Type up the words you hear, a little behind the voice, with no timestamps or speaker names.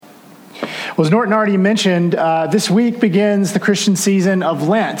Well, as Norton already mentioned, this week begins the Christian season of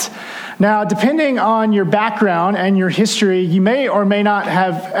Lent. Now, depending on your background and your history, you may or may not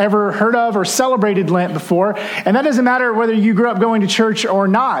have ever heard of or celebrated Lent before. And that doesn't matter whether you grew up going to church or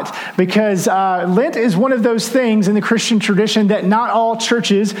not, because Lent is one of those things in the Christian tradition that not all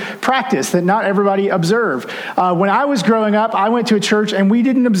churches practice, that not everybody observe. When I was growing up, I went to a church and we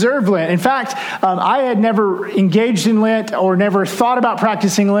didn't observe Lent. In fact, I had never engaged in Lent or never thought about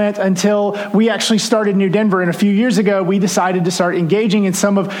practicing Lent until we actually started New Denver. And a few years ago, we decided to start engaging in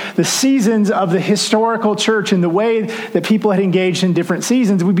some of the seasons of the historical church and the way that people had engaged in different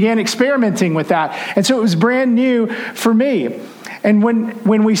seasons. We began experimenting with that. And so it was brand new for me. And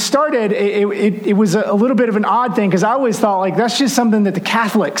when we started, it was a little bit of an odd thing, because I always thought, like, that's just something that the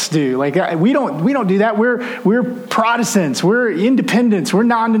Catholics do. Like, we don't do that. We're Protestants. We're independents. We're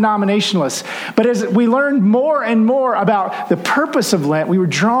non-denominationalists. But as we learned more and more about the purpose of Lent, we were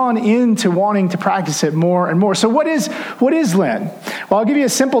drawn into wanting to practice it more and more. So what is Lent? Well, I'll give you a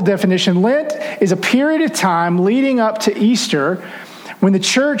simple definition. Lent is a period of time leading up to Easter when the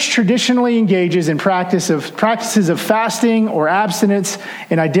church traditionally engages in practices of fasting or abstinence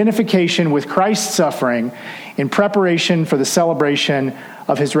in identification with Christ's suffering in preparation for the celebration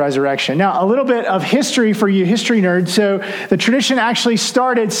of his resurrection. Now, a little bit of history for you history nerds. So the tradition actually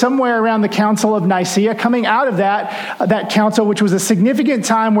started somewhere around the Council of Nicaea. Coming out of that council, which was a significant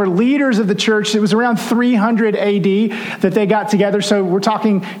time where leaders of the church, it was around 300 AD that they got together. So we're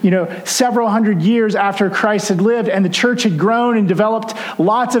talking, several hundred years after Christ had lived, and the church had grown and developed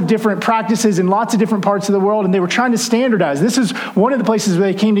lots of different practices in lots of different parts of the world, and they were trying to standardize. This is one of the places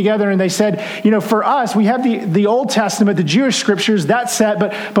where they came together and they said, for us, we have the Old Testament, the Jewish scriptures, that's set,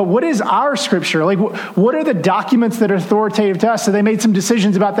 but what is our scripture? Like, what are the documents that are authoritative to us? So they made some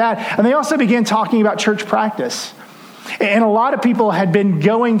decisions about that. And they also began talking about church practice. And a lot of people had been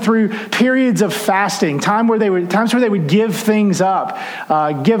going through periods of fasting, times where they would give things up,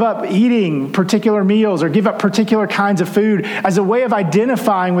 give up eating particular meals or give up particular kinds of food as a way of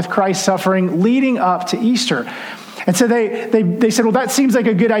identifying with Christ's suffering leading up to Easter. And so they said, well, that seems like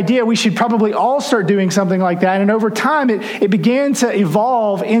a good idea. We should probably all start doing something like that. And over time, it began to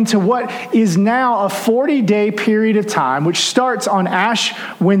evolve into what is now a 40-day period of time, which starts on Ash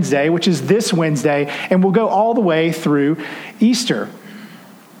Wednesday, which is this Wednesday, and will go all the way through Easter.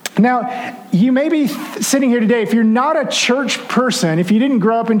 Now, you may be sitting here today, if you're not a church person, if you didn't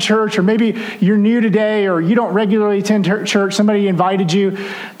grow up in church, or maybe you're new today, or you don't regularly attend church, somebody invited you,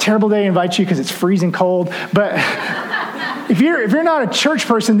 terrible day invites you because it's freezing cold. But if you're not a church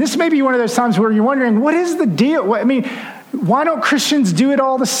person, this may be one of those times where you're wondering, what is the deal? Why don't Christians do it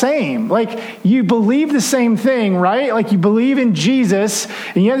all the same? Like, you believe the same thing, right? Like, you believe in Jesus,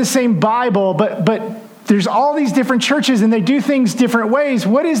 and you have the same Bible, but there's all these different churches and they do things different ways.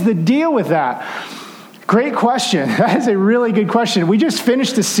 What is the deal with that? Great question. That is a really good question. We just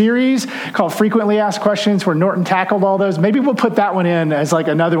finished a series called Frequently Asked Questions where Norton tackled all those. Maybe we'll put that one in as like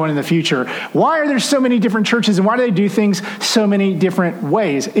another one in the future. Why are there so many different churches and why do they do things so many different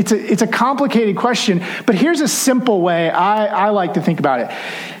ways? It's a complicated question, but here's a simple way I like to think about it.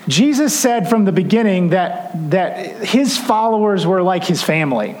 Jesus said from the beginning that his followers were like his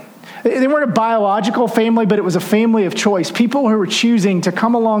family. They weren't a biological family, but it was a family of choice. People who were choosing to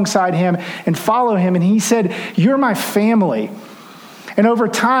come alongside him and follow him. And he said, you're my family. And over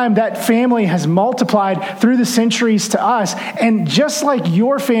time, that family has multiplied through the centuries to us. And just like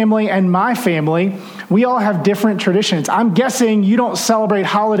your family and my family, we all have different traditions. I'm guessing you don't celebrate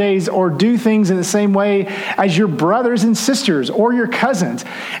holidays or do things in the same way as your brothers and sisters or your cousins.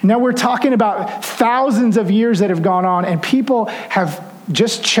 Now, we're talking about thousands of years that have gone on, and people have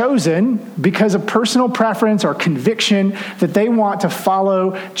just chosen, because of personal preference or conviction, that they want to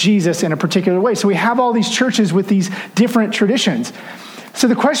follow Jesus in a particular way. So we have all these churches with these different traditions. So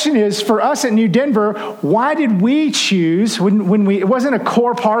the question is, for us at New Denver, why did we choose, it wasn't a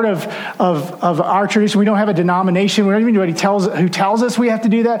core part of our tradition. We don't have a denomination. We don't even know who tells us we have to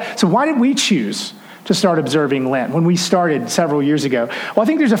do that. So why did we choose to start observing Lent when we started several years ago? Well, I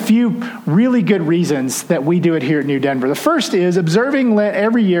think there's a few really good reasons that we do it here at New Denver. The first is observing Lent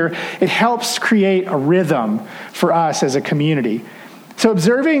every year. It helps create a rhythm for us as a community. So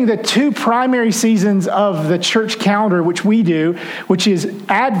observing the two primary seasons of the church calendar, which we do, which is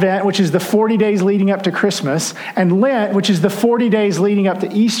Advent, which is the 40 days leading up to Christmas, and Lent, which is the 40 days leading up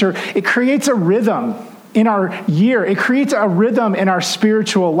to Easter, it creates a rhythm in our year. It creates a rhythm in our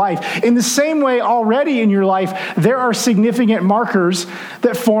spiritual life. In the same way, already in your life, there are significant markers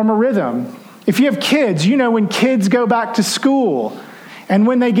that form a rhythm. If you have kids, when kids go back to school and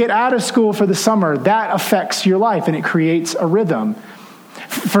when they get out of school for the summer, that affects your life and it creates a rhythm.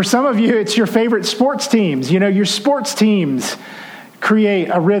 For some of you, it's your favorite sports teams. Your sports teams create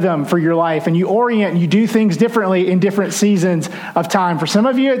a rhythm for your life, and you orient and you do things differently in different seasons of time. For some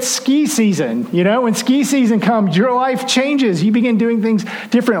of you, it's ski season. When ski season comes, your life changes. You begin doing things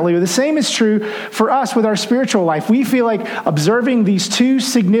differently. The same is true for us with our spiritual life. We feel like observing these two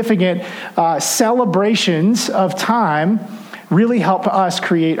significant celebrations of time really help us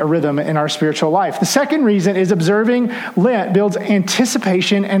create a rhythm in our spiritual life. The second reason is observing Lent builds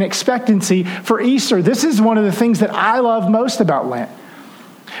anticipation and expectancy for Easter. This is one of the things that I love most about Lent.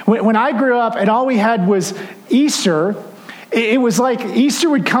 When I grew up and all we had was Easter, it was like Easter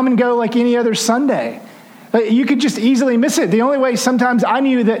would come and go like any other Sunday. You could just easily miss it. The only way sometimes I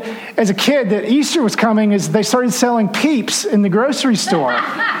knew that as a kid that Easter was coming is they started selling Peeps in the grocery store.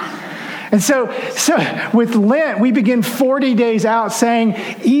 And so with Lent, we begin 40 days out saying,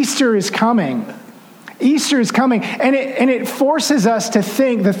 Easter is coming. Easter is coming. And it forces us to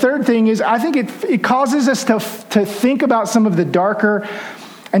think. The third thing is, I think it causes us to think about some of the darker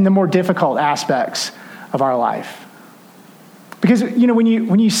and the more difficult aspects of our life. Because, when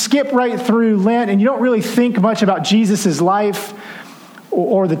you skip right through Lent and you don't really think much about Jesus' life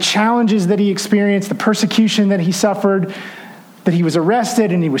or the challenges that he experienced, the persecution that he suffered, that he was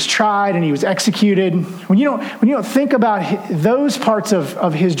arrested and he was tried and he was executed. When you don't think about those parts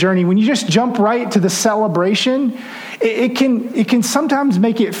of his journey, when you just jump right to the celebration, it can sometimes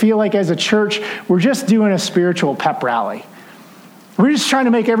make it feel like as a church, we're just doing a spiritual pep rally. We're just trying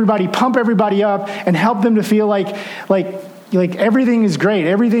to pump everybody up and help them to feel like everything is great,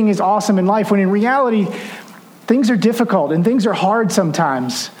 everything is awesome in life, when in reality, things are difficult and things are hard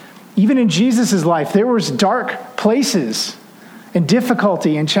sometimes. Even in Jesus' life, there was dark places and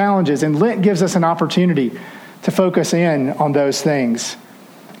difficulty and challenges. And Lent gives us an opportunity to focus in on those things.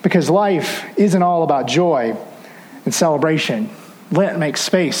 Because life isn't all about joy and celebration. Lent makes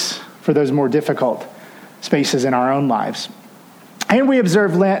space for those more difficult spaces in our own lives. And we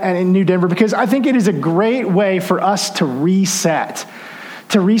observe Lent in New Denver because I think it is a great way for us to reset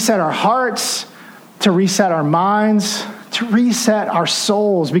our hearts, to reset our minds, to reset our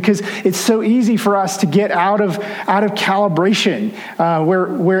souls, because it's so easy for us to get out of calibration,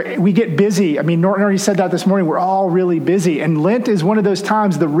 where we get busy. I mean, Norton already said that this morning. We're all really busy, and Lent is one of those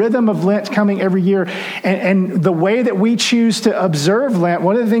times. The rhythm of Lent's coming every year, and the way that we choose to observe Lent,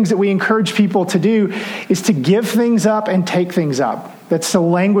 one of the things that we encourage people to do is to give things up and take things up. That's the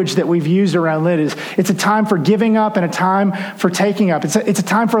language that we've used around Lent. It's a time for giving up and a time for taking up. It's a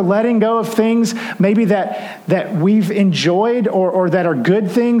time for letting go of things maybe that we've enjoyed or that are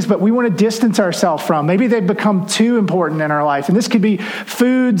good things, but we want to distance ourselves from. Maybe they've become too important in our life. And this could be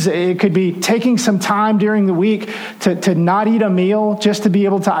foods. It could be taking some time during the week to not eat a meal just to be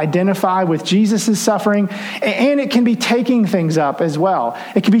able to identify with Jesus' suffering. And it can be taking things up as well.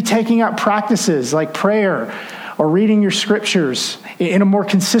 It can be taking up practices like prayer or reading your scriptures in a more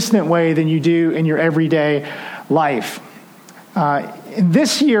consistent way than you do in your everyday life.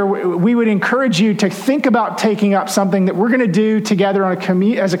 This year, we would encourage you to think about taking up something that we're going to do together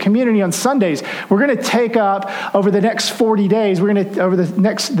as a community on Sundays. We're going to take up over the next 40 days. Over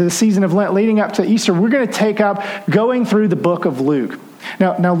the season of Lent leading up to Easter, we're going to take up going through the book of Luke.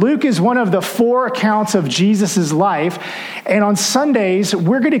 Now, Luke is one of the 4 accounts of Jesus' life, and on Sundays,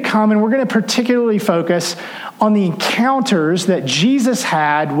 we're going to come and we're going to particularly focus on the encounters that Jesus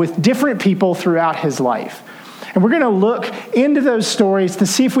had with different people throughout his life. And we're going to look into those stories to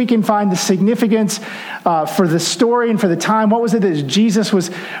see if we can find the significance for the story and for the time. What was it that Jesus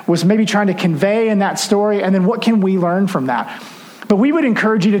was maybe trying to convey in that story, and then what can we learn from that? But we would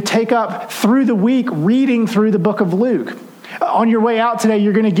encourage you to take up through the week reading through the book of Luke. On your way out today,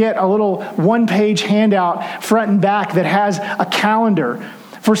 you're going to get a little 1-page handout front and back that has a calendar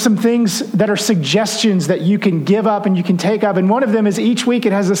for some things that are suggestions that you can give up and you can take up. And one of them is each week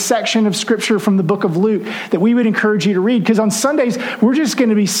it has a section of scripture from the book of Luke that we would encourage you to read. Because on Sundays, we're just going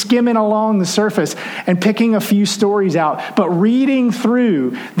to be skimming along the surface and picking a few stories out. But reading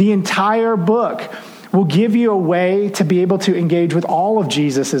through the entire book will give you a way to be able to engage with all of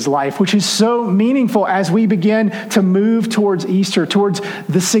Jesus' life, which is so meaningful as we begin to move towards Easter, towards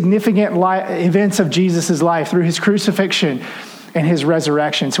the significant events of Jesus' life through his crucifixion and his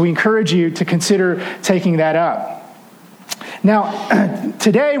resurrection. So we encourage you to consider taking that up. Now,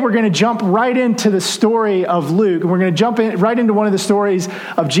 today we're going to jump right into the story of Luke, and we're going to jump right into one of the stories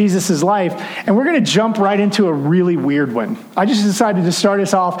of Jesus' life, and we're going to jump right into a really weird one. I just decided to start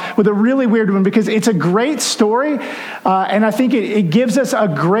us off with a really weird one because it's a great story, and I think it gives us a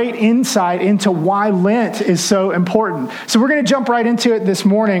great insight into why Lent is so important. So we're going to jump right into it this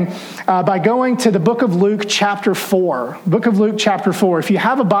morning by going to the book of Luke chapter 4. Book of Luke chapter 4. If you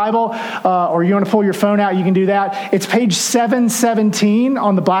have a Bible or you want to pull your phone out, you can do that. It's page 717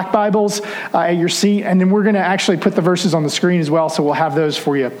 on the black Bibles at your seat, and then we're going to actually put the verses on the screen as well, so we'll have those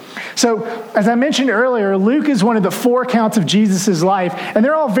for you. So, as I mentioned earlier, Luke is one of the 4 accounts of Jesus' life, and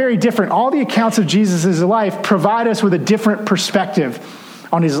they're all very different. All the accounts of Jesus' life provide us with a different perspective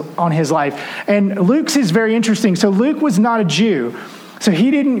on his life. And Luke's is very interesting. So Luke was not a Jew. So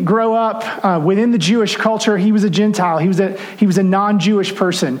he didn't grow up within the Jewish culture. He was a Gentile. He was a non-Jewish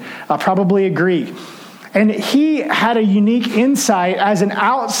person, probably a Greek. And he had a unique insight as an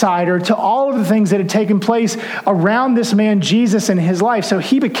outsider to all of the things that had taken place around this man Jesus in his life. So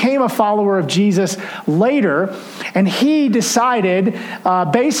he became a follower of Jesus later, and he decided,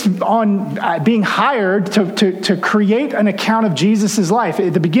 based on being hired to create an account of Jesus' life.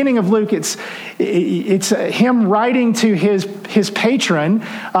 At the beginning of Luke, it's him writing to his patron,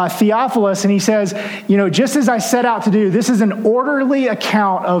 Theophilus, and he says, just as I set out to do, this is an orderly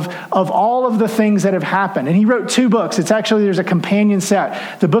account of all of the things that have happened. And he wrote 2 books. There's a companion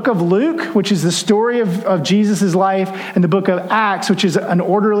set. The book of Luke, which is the story of Jesus' life, and the book of Acts, which is an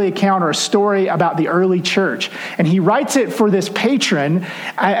orderly account or a story about the early church. And he writes it for this patron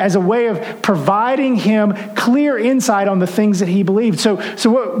as a way of providing him clear insight on the things that he believed. So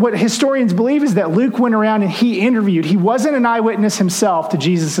what historians believe is that Luke went around and he interviewed. He wasn't an eyewitness himself to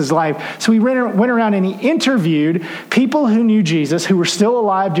Jesus' life. So he went around and he interviewed people who knew Jesus, who were still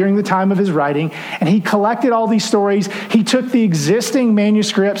alive during the time of his writing, and he collected all these stories. He took the existing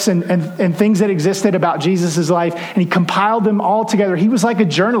manuscripts and things that existed about Jesus' life, and he compiled them all together. He was like a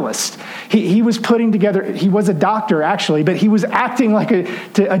journalist. He was putting together, he was a doctor actually, but he was acting like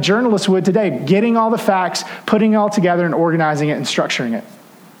a journalist would today, getting all the facts, putting it all together and organizing it and structuring it.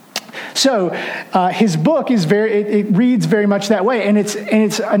 So his book it reads very much that way, and it's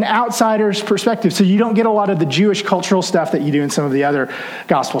an outsider's perspective. So you don't get a lot of the Jewish cultural stuff that you do in some of the other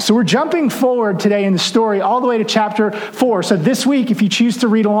Gospels. So we're jumping forward today in the story all the way to chapter 4. So this week, if you choose to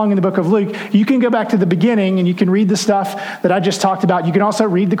read along in the book of Luke, you can go back to the beginning and you can read the stuff that I just talked about. You can also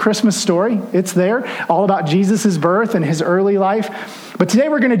read the Christmas story. It's there, all about Jesus' birth and his early life. But today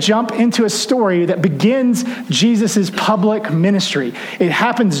we're going to jump into a story that begins Jesus' public ministry. It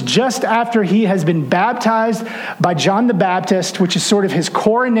happens just after he has been baptized by John the Baptist, which is sort of his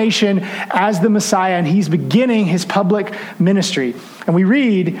coronation as the Messiah, and he's beginning his public ministry. And we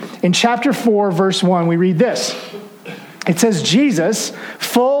read in chapter 4, verse 1, we read this. It says, Jesus,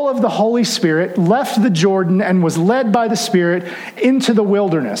 full of the Holy Spirit, left the Jordan and was led by the Spirit into the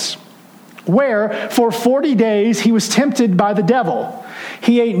wilderness, where for 40 days he was tempted by the devil.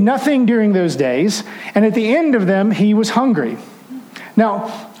 He ate nothing during those days, and at the end of them, he was hungry.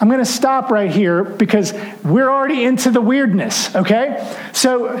 Now, I'm going to stop right here because we're already into the weirdness, okay?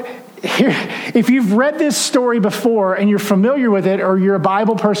 So here, if you've read this story before and you're familiar with it, or you're a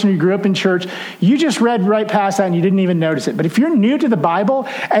Bible person or you grew up in church, you just read right past that and you didn't even notice it. But if you're new to the Bible,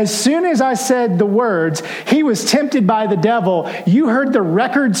 as soon as I said the words, he was tempted by the devil, you heard the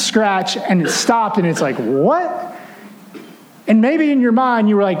record scratch and it stopped, and it's like, what? And maybe in your mind,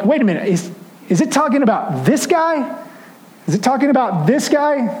 you were like, wait a minute, is it talking about this guy? Is it talking about this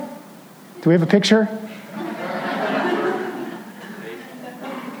guy? Do we have a picture?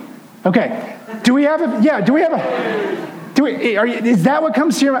 Okay. Is that what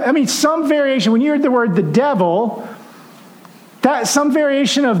comes to your mind? I mean, some variation, when you heard the word the devil, that some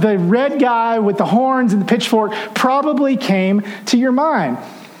variation of the red guy with the horns and the pitchfork probably came to your mind.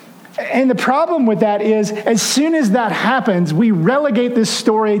 And the problem with that is, as soon as that happens, we relegate this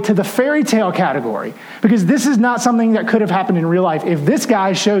story to the fairy tale category, because this is not something that could have happened in real life. If this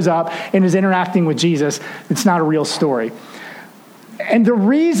guy shows up and is interacting with Jesus, it's not a real story. And the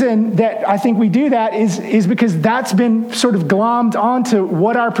reason that I think we do that is because that's been sort of glommed onto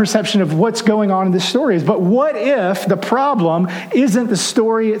what our perception of what's going on in this story is. But what if the problem isn't the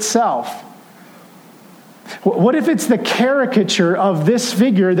story itself? What if it's the caricature of this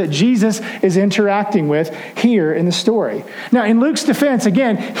figure that Jesus is interacting with here in the story? Now, in Luke's defense,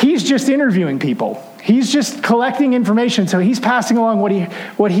 again, he's just interviewing people. He's just collecting information. So he's passing along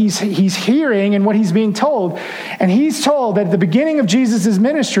what he's hearing and what he's being told. And he's told that at the beginning of Jesus'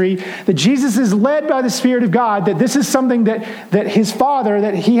 ministry, that Jesus is led by the Spirit of God, that this is something that his Father,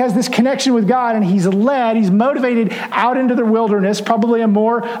 that he has this connection with God, and he's motivated out into the wilderness. Probably a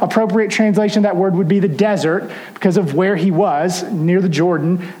more appropriate translation of that word would be the desert, because of where he was, near the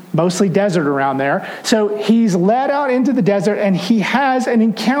Jordan, mostly desert around there. So he's led out into the desert, and he has an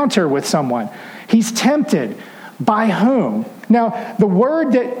encounter with someone. He's tempted. By whom? Now, the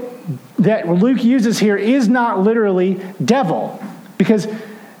word that Luke uses here is not literally devil, because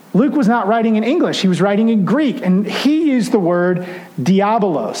Luke was not writing in English. He was writing in Greek, and he used the word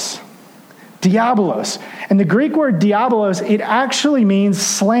diabolos. Diabolos. And the Greek word diabolos, it actually means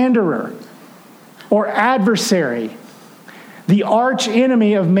slanderer or adversary, the arch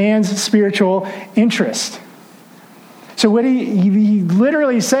enemy of man's spiritual interest. So what he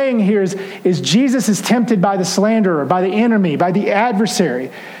literally is saying here is Jesus is tempted by the slanderer, by the enemy, by the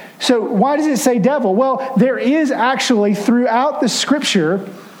adversary. So why does it say devil? Well, there is actually, throughout the scripture,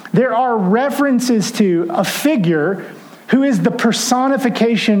 there are references to a figure who is the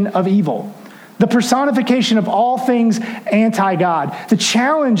personification of evil, the personification of all things anti-God. The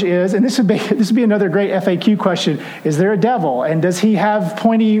challenge is, and this would be another great FAQ question, is there a devil? And does he have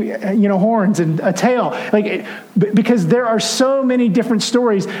pointy, horns and a tail? Because there are so many different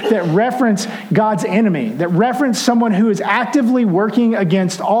stories that reference God's enemy, that reference someone who is actively working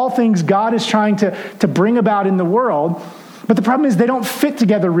against all things God is trying to bring about in the world. But the problem is they don't fit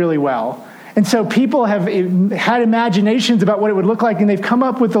together really well. And so people have had imaginations about what it would look like, and they've come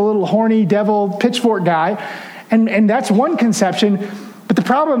up with a little horny devil pitchfork guy. And that's one conception. But the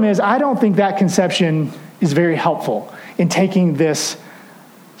problem is, I don't think that conception is very helpful in taking this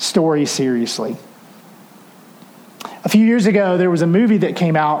story seriously. A few years ago, there was a movie that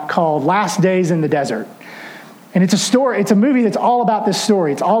came out called Last Days in the Desert. And it's a movie that's all about this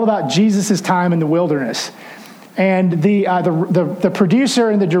story. It's all about Jesus' time in the wilderness. And the producer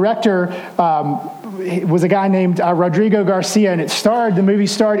and the director was a guy named Rodrigo Garcia, and the movie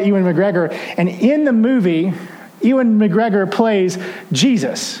starred Ewan McGregor. And in the movie, Ewan McGregor plays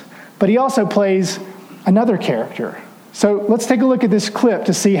Jesus, but he also plays another character. So let's take a look at this clip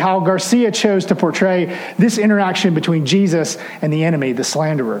to see how Garcia chose to portray this interaction between Jesus and the enemy, the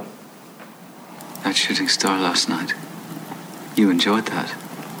slanderer. That shooting star last night, you enjoyed that.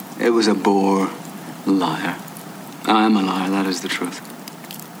 It was a bore, liar. I am a liar, that is the truth.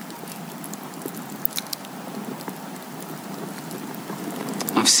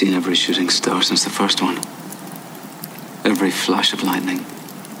 I've seen every shooting star since the first one. Every flash of lightning.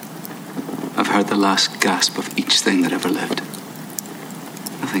 I've heard the last gasp of each thing that ever lived.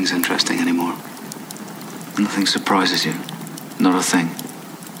 Nothing's interesting anymore. Nothing surprises you. Not a thing.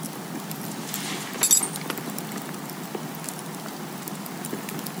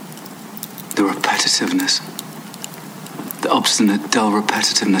 The repetitiveness, the obstinate, dull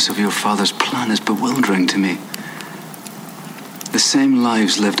repetitiveness of your father's plan is bewildering to me. The same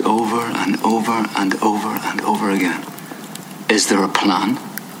lives lived over and over and over and over again. Is there a plan?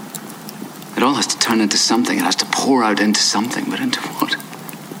 It all has to turn into something. It has to pour out into something, but into what?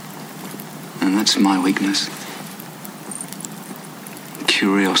 And that's my weakness.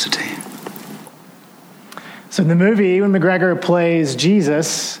 Curiosity. So in the movie, Ewan McGregor plays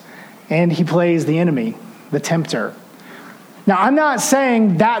Jesus, and he plays the enemy, the tempter. Now, I'm not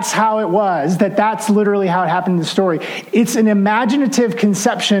saying that's how it was, that's literally how it happened in the story. It's an imaginative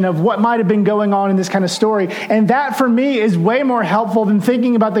conception of what might have been going on in this kind of story. And that, for me, is way more helpful than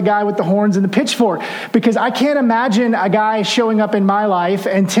thinking about the guy with the horns and the pitchfork. Because I can't imagine a guy showing up in my life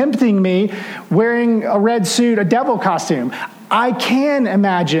and tempting me wearing a red suit, a devil costume. I can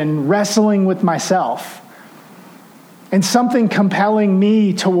imagine wrestling with myself and something compelling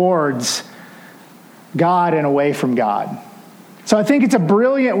me towards God and away from God. So I think it's a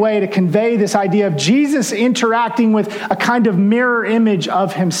brilliant way to convey this idea of Jesus interacting with a kind of mirror image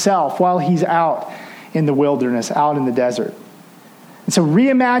of himself while he's out in the wilderness, out in the desert. And so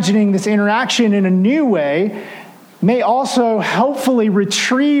reimagining this interaction in a new way may also hopefully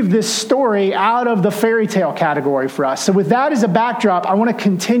retrieve this story out of the fairy tale category for us. So with that as a backdrop, I want to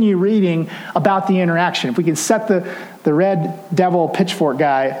continue reading about the interaction. If we can set the red devil pitchfork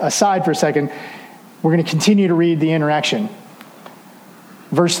guy aside for a second, we're going to continue to read the interaction.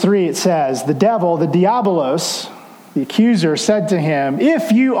 Verse 3, it says, the devil, the diabolos, the accuser, said to him,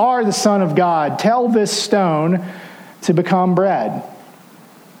 if you are the Son of God, tell this stone to become bread.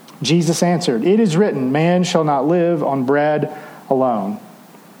 Jesus answered, it is written, man shall not live on bread alone.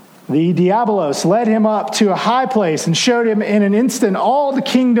 The diabolos led him up to a high place and showed him in an instant all the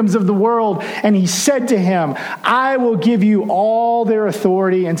kingdoms of the world. And he said to him, I will give you all their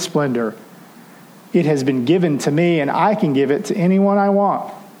authority and splendor. It has been given to me, and I can give it to anyone I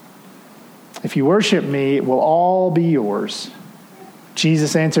want. If you worship me, it will all be yours.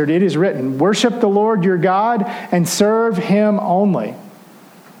 Jesus answered, it is written, worship the Lord your God and serve him only.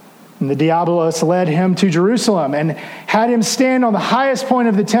 And the diabolos led him to Jerusalem and had him stand on the highest point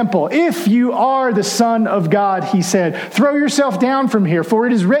of the temple. If you are the Son of God, he said, throw yourself down from here, for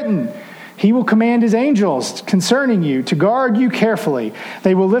it is written, he will command his angels concerning you to guard you carefully.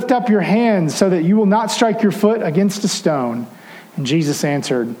 They will lift up your hands so that you will not strike your foot against a stone. And Jesus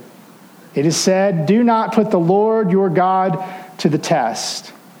answered, it is said, do not put the Lord your God to the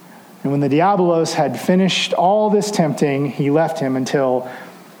test. And when the diabolos had finished all this tempting, he left him until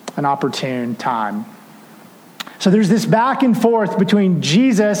an opportune time. So there's this back and forth between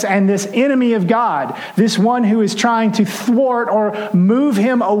Jesus and this enemy of God, this one who is trying to thwart or move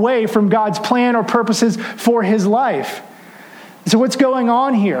him away from God's plan or purposes for his life. So what's going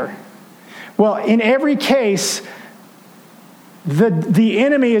on here? Well, in every case, the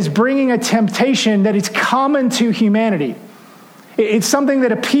enemy is bringing a temptation that is common to humanity. It's something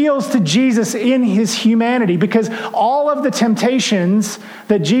that appeals to Jesus in his humanity, because all of the temptations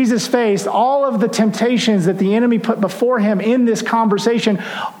that Jesus faced, all of the temptations that the enemy put before him in this conversation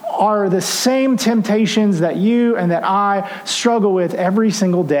are the same temptations that you and that I struggle with every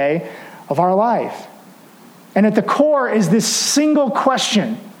single day of our life. And at the core is this single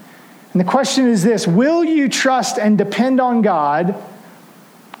question. And the question is this: will you trust and depend on God,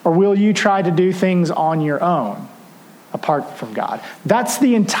 or will you try to do things on your own apart from God? That's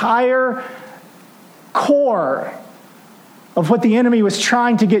the entire core of what the enemy was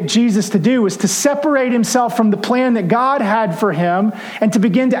trying to get Jesus to do, was to separate himself from the plan that God had for him and to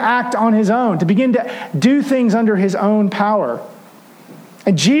begin to act on his own, to begin to do things under his own power.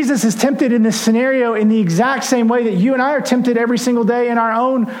 And Jesus is tempted in this scenario in the exact same way that you and I are tempted every single day in our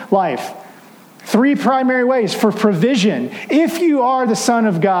own life. 3 primary ways: for provision. If you are the Son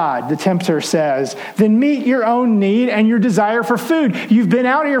of God, the tempter says, then meet your own need and your desire for food. You've been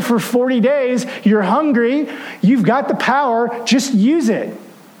out here for 40 days. You're hungry. You've got the power. Just use it.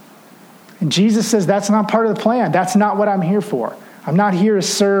 And Jesus says, that's not part of the plan. That's not what I'm here for. I'm not here to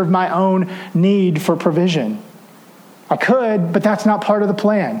serve my own need for provision. I could, but that's not part of the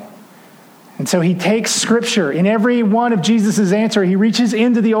plan. And so he takes Scripture. In every one of Jesus' answer, he reaches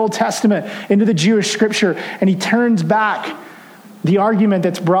into the Old Testament, into the Jewish Scripture, and he turns back the argument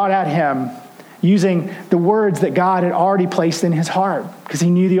that's brought at him using the words that God had already placed in his heart, because he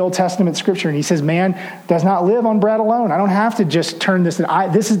knew the Old Testament Scripture. And he says, man does not live on bread alone. I don't have to just turn this.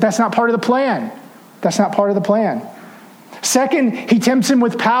 That's not part of the plan. That's not part of the plan. Second, he tempts him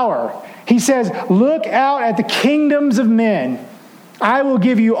with power. He says, look out at the kingdoms of men. I will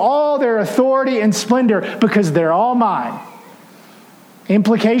give you all their authority and splendor because they're all mine.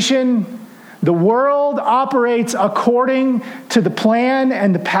 Implication: the world operates according to the plan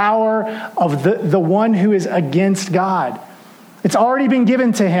and the power of the one who is against God. It's already been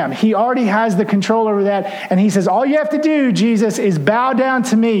given to him. He already has the control over that. And he says, all you have to do, Jesus, is bow down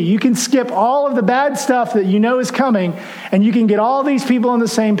to me. You can skip all of the bad stuff that you know is coming, and you can get all these people on the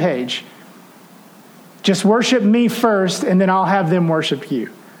same page. Just worship me first, and then I'll have them worship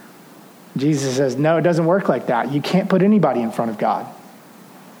you. Jesus says, no, it doesn't work like that. You can't put anybody in front of God.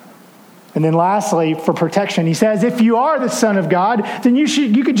 And then lastly, for protection, he says, if you are the Son of God, then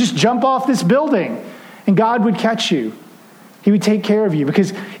you could just jump off this building, and God would catch you. He would take care of you.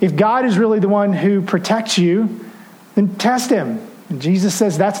 Because if God is really the one who protects you, then test him. And Jesus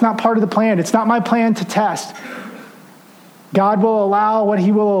says, that's not part of the plan. It's not my plan to test. God will allow what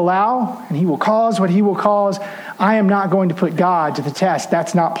he will allow, and he will cause what he will cause. I am not going to put God to the test.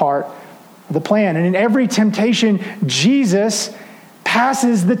 That's not part of the plan. And in every temptation, Jesus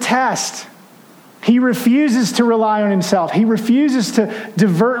passes the test. He refuses to rely on himself. He refuses to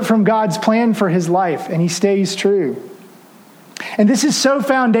divert from God's plan for his life, and he stays true. And this is so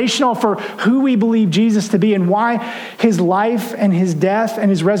foundational for who we believe Jesus to be and why his life and his death and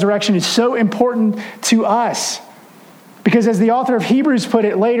his resurrection is so important to us. Because as the author of Hebrews put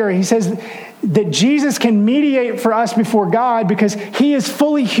it later, he says that Jesus can mediate for us before God because he is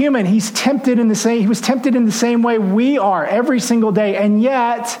fully human. He was tempted in the same way we are every single day. And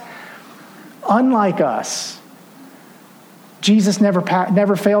yet, unlike us, Jesus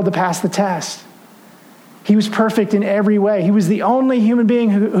never failed to pass the test. He was perfect in every way. He was the only human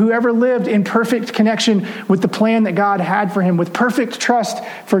being who ever lived in perfect connection with the plan that God had for him, with perfect trust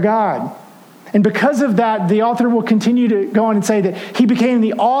for God. And because of that, the author will continue to go on and say that he became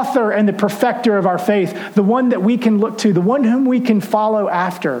the author and the perfecter of our faith, the one that we can look to, the one whom we can follow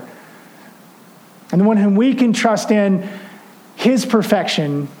after, and the one whom we can trust in his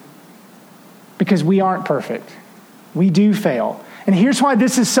perfection, because we aren't perfect. We do fail. And here's why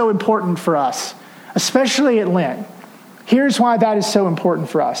this is so important for us, especially at Lent. Here's why that is so important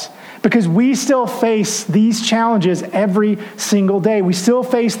for us. Because we still face these challenges every single day. We still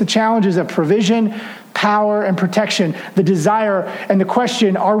face the challenges of provision, power, and protection. The desire and the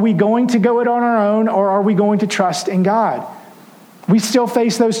question, are we going to go it on our own, or are we going to trust in God? We still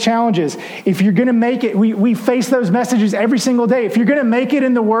face those challenges. If you're going to make it, we face those messages every single day. If you're going to make it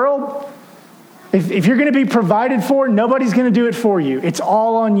in the world, if you're going to be provided for, nobody's going to do it for you. It's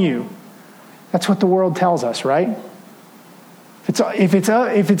all on you. That's what the world tells us, right? If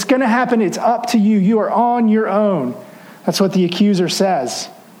it's going to happen, it's up to you. You are on your own. That's what the accuser says.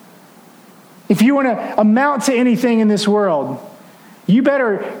 If you want to amount to anything in this world, you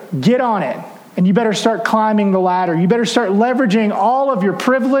better get on it, and you better start climbing the ladder. You better start leveraging all of your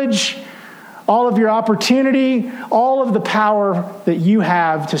privilege, all of your opportunity, all of the power that you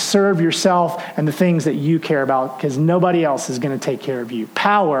have to serve yourself and the things that you care about, because nobody else is going to take care of you.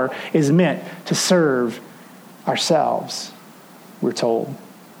 Power is meant to serve ourselves, we're told.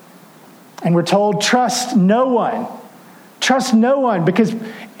 And we're told, trust no one. Trust no one, because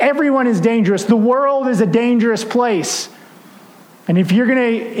everyone is dangerous. The world is a dangerous place. And if you're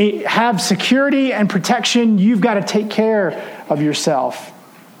going to have security and protection, you've got to take care of yourself.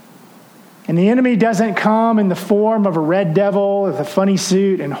 And the enemy doesn't come in the form of a red devil with a funny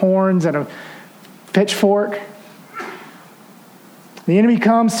suit and horns and a pitchfork. The enemy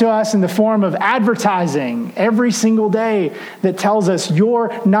comes to us in the form of advertising every single day that tells us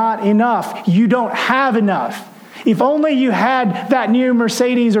you're not enough. You don't have enough. If only you had that new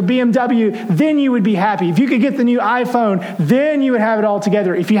Mercedes or BMW, then you would be happy. If you could get the new iPhone, then you would have it all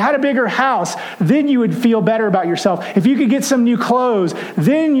together. If you had a bigger house, then you would feel better about yourself. If you could get some new clothes,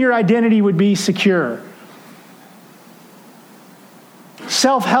 then your identity would be secure.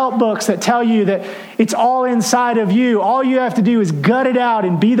 Self-help books that tell you that it's all inside of you. All you have to do is gut it out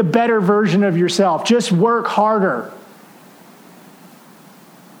and be the better version of yourself. Just work harder.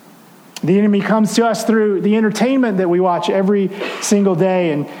 The enemy comes to us through the entertainment that we watch every single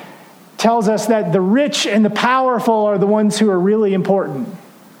day and tells us that the rich and the powerful are the ones who are really important.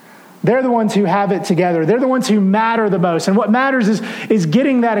 They're the ones who have it together. They're the ones who matter the most. And what matters is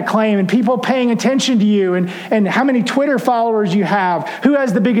getting that acclaim and people paying attention to you and how many Twitter followers you have, who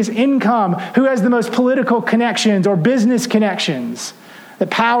has the biggest income, who has the most political connections or business connections. That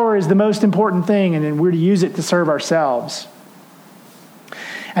power is the most important thing, and then we're to use it to serve ourselves.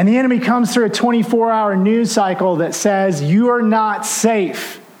 And the enemy comes through a 24-hour news cycle that says you are not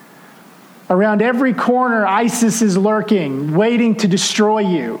safe. Around every corner, ISIS is lurking, waiting to destroy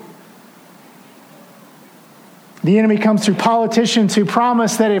you. The enemy comes through politicians who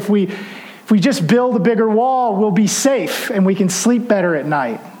promise that if we just build a bigger wall, we'll be safe and we can sleep better at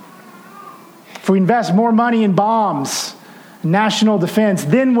night. If we invest more money in bombs, national defense,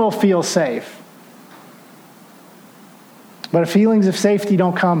 then we'll feel safe. But feelings of safety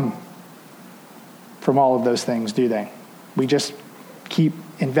don't come from all of those things, do they? We just keep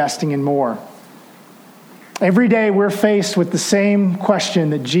investing in more. Every day we're faced with the same question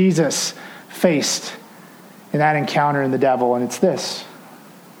that Jesus faced in that encounter in the devil, and it's this: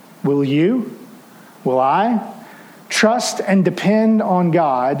 will you, will I, trust and depend on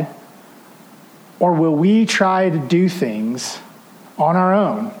God, or will we try to do things on our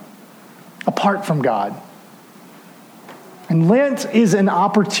own, apart from God? And Lent is an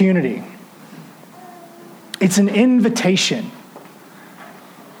opportunity. It's an invitation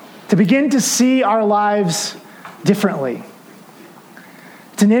to begin to see our lives differently.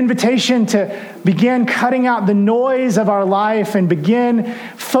 It's an invitation to begin cutting out the noise of our life and begin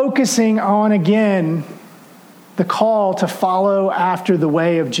focusing on, again, the call to follow after the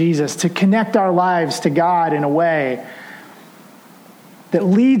way of Jesus, to connect our lives to God in a way that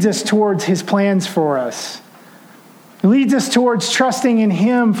leads us towards his plans for us. It leads us towards trusting in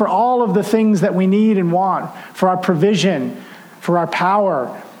him for all of the things that we need and want, for our provision, for our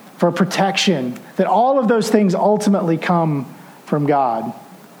power, for our protection, that all of those things ultimately come from God.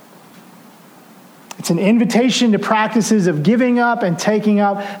 It's an invitation to practices of giving up and taking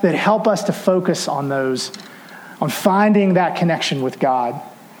up that help us to focus on those, on finding that connection with God.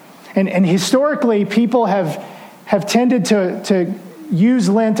 And historically, people have tended to use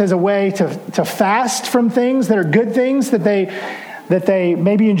Lent as a way to fast from things that are good things that they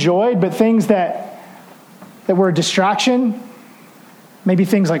maybe enjoyed, but things that were a distraction. Maybe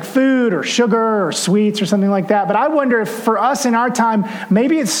things like food or sugar or sweets or something like that. But I wonder if for us in our time,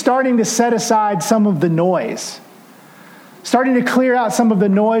 maybe it's starting to set aside some of the noise. Starting to clear out some of the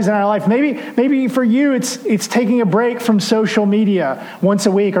noise in our life. Maybe for you, it's taking a break from social media once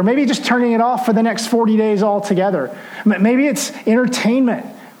a week, or maybe just turning it off for the next 40 days altogether. Maybe it's entertainment.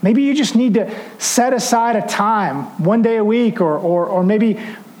 Maybe you just need to set aside a time, one day a week, or maybe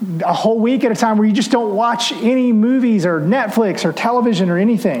a whole week at a time where you just don't watch any movies or Netflix or television or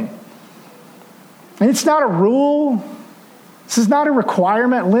anything. And it's not a rule. This is not a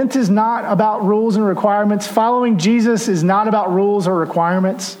requirement. Lent is not about rules and requirements. Following Jesus is not about rules or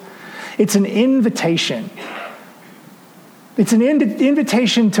requirements. It's an invitation. It's an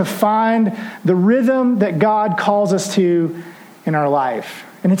invitation to find the rhythm that God calls us to in our life.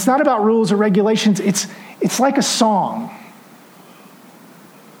 And it's not about rules or regulations. It's like a song.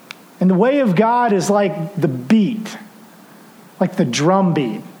 And the way of God is like the beat, like the drum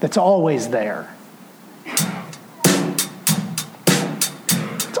beat that's always there.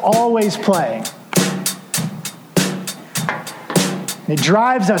 It's always playing. And it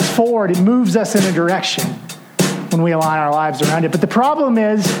drives us forward. It moves us in a direction when we align our lives around it. But the problem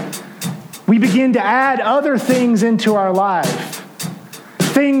is we begin to add other things into our life.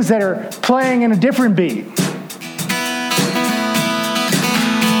 Things that are playing in a different beat.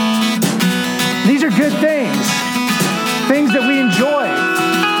 These are good things that we enjoy.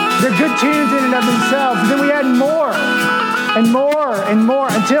 They're good tunes in and of themselves. But then we add more and more and more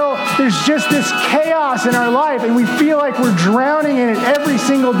until there's just this chaos in our life and we feel like we're drowning in it every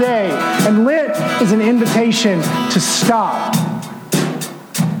single day. And Lent is an invitation to stop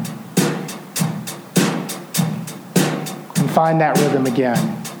and find that rhythm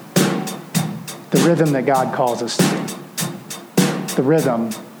again. The rhythm that God calls us to. The rhythm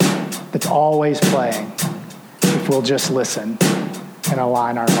that's always playing if we'll just listen and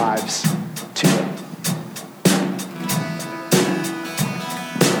align our lives